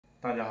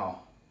大家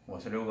好，我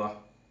是刘哥。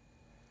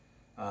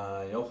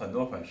有很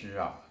多粉丝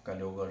啊跟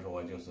刘哥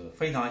说，就是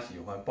非常喜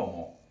欢豹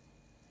猫。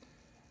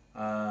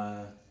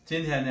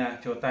今天呢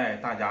就带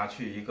大家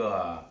去一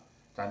个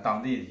咱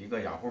当地的一个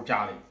养户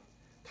家里，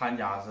他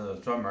家是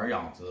专门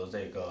养殖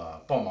这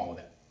个豹猫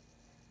的。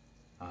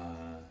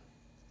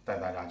带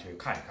大家去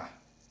看一看。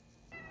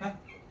哎，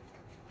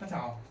大家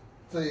好，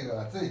这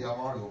小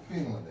猫有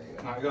病了，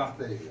哪一个？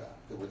这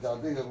我家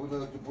这个不能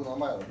就不能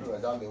卖了，自个儿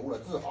家留了，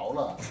治好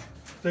了。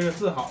这个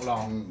治好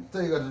了。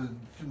这个是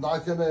拿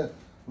现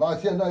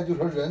在就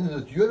说人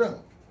是绝症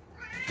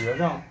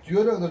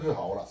都治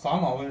好了。啥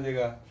毛病？这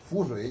个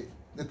腹水，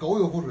那狗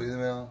有腹水的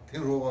没有？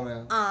听说过没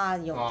有？啊，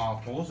有啊，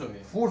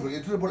腹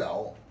水治不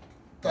了，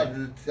但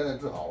是现在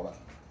治好了。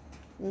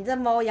你这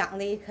猫养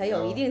的可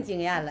有一定经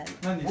验了。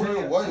那你不是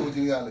我有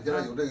经验了，现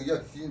在有这个药，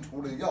新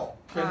出的药。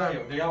现在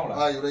有这药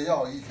了。有这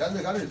药，以前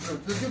这赶紧治，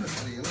这就是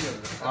死灵的。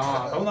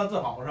都能治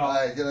好是吧？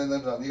哎，现在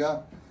能治，你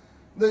看，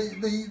那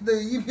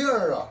一片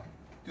啊，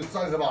就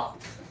38，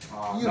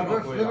一盒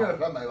10片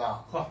380。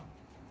呵，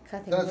可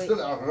挺现在吃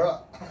2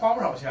盒，花不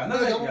少钱呢。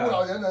那要不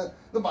少钱呢，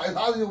那买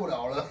啥都用不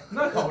了了。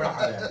那可不咋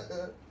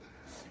的。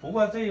不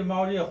过这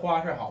猫这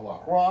花是好啊，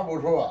花不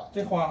错，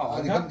这花好。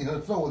你看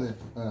瘦的，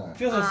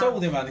就是瘦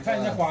的嘛。你看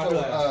人家花这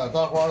呀，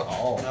它花的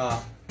好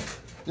啊。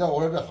要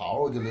我说这好，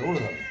我就留着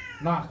它了。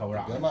那可不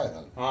咋，别卖它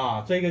了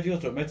啊。这个就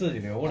准备自己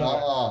留着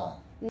啊。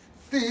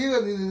第一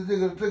个，你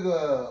这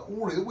个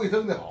屋里的卫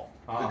生的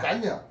好，得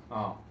干净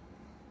啊。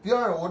第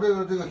二，我这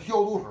个消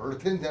毒水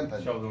天天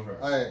喷，消毒水。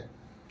哎，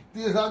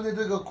第三呢，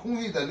这个空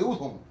气得流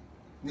通。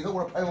你看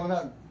我这排风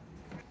扇，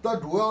但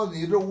主要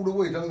你这屋的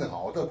卫生的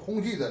好，这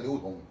空气得流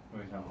通。卫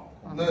生好。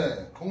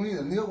对，空气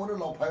的，你看我这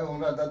老排风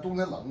扇，但冬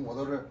天冷，我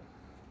都是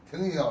停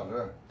1个小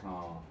时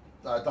啊。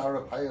大约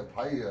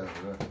排1个小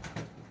时。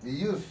你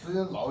一个时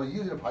间老一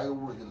个劲排到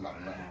屋里就冷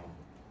了，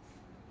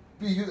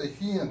必须得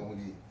新鲜空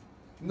气。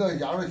那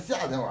假如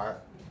夏天玩意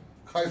儿，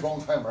开窗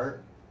开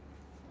门，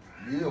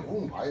你就不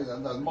用排的，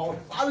那猫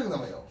啥病都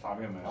没有，啥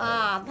病没有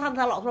啊？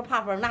他老说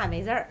怕风，那还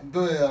没事儿。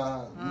对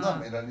呀，那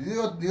没事。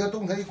你要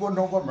冬天一关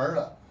窗关门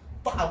了，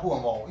大部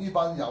分猫一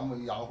般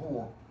养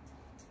户，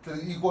这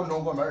一关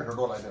窗关门的时候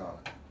都来这样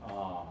了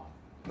啊。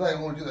那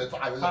功夫就得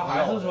扎一个。他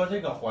还是说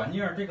这个环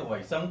境这个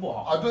卫生不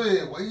好啊？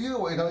对，我一个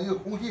卫生，一个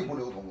空气不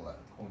流通了。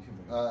空气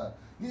不流通。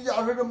你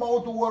假设这猫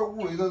多，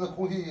屋里的那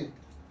空气，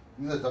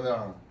你得怎么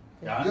样？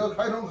你要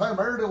开窗开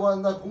门的话，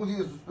那空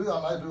气随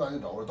俺来随俺就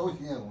走了，都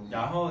新鲜空气。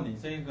然后你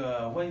这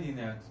个喂的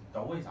呢，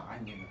都喂啥呀？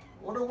你这个？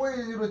我这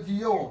喂就是鸡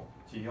肉。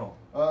鸡肉。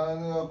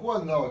那个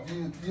罐头，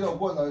鸡肉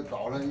罐头，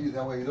早上一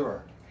天喂1顿。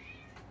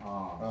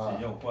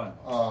鸡肉罐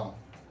头。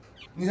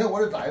你看我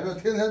这崽子，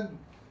天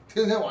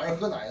天晚上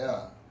喝奶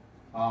呀。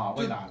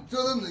喂奶。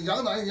这是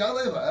羊奶粉。羊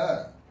奶粉。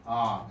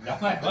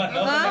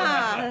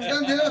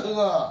天天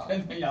喝。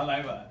天天羊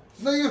奶粉。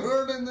那一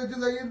盒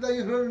那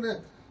一盒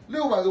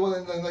600多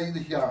那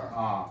一箱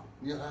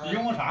你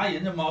用啥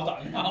人家猫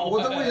长上？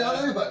我这喂羊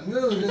奶粉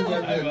呢，你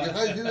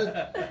还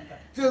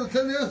这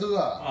天天喝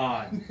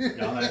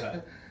羊奶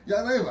粉。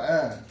羊奶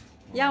粉。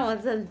让我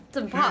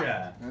真胖。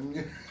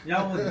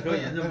要不你说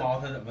人家猫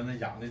它怎么能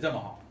养的这么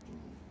好？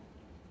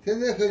天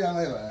天喝羊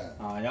奶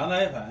粉。羊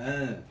奶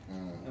粉。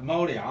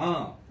猫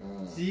粮。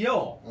鸡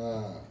肉。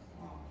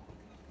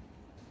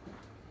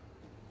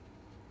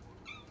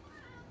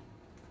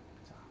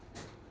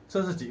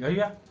这是几个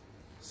月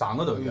？3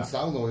个多月。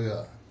3个多月。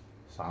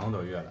3个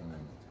多月了。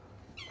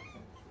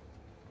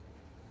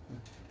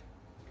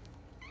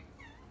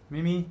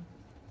咪咪。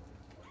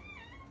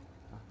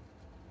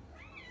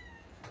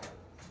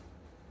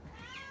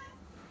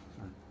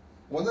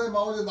我那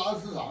猫就拿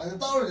市场去，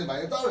到那去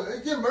买，到那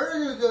进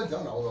门就让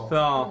抢走了。是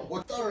啊。我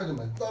到那就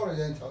买，到那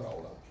先抢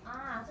走了。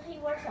这一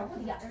窝小不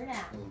点儿呢。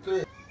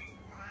对。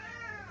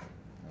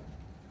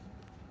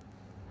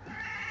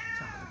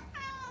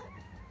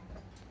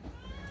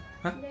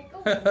来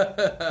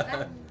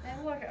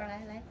握手，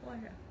来握手。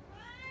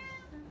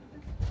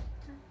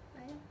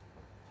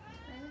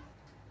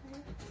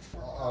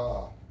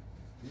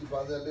一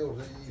般在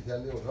61天、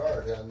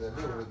62天的、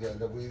60天，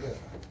这不一定，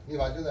一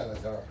般就在那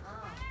天儿。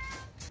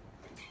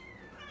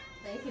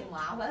得挺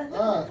麻烦。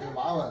挺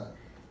麻烦。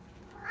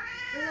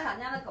这是俺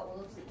家的狗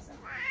都自己生。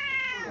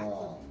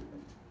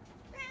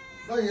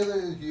那也得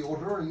有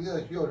时候你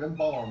得需要人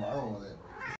帮忙的。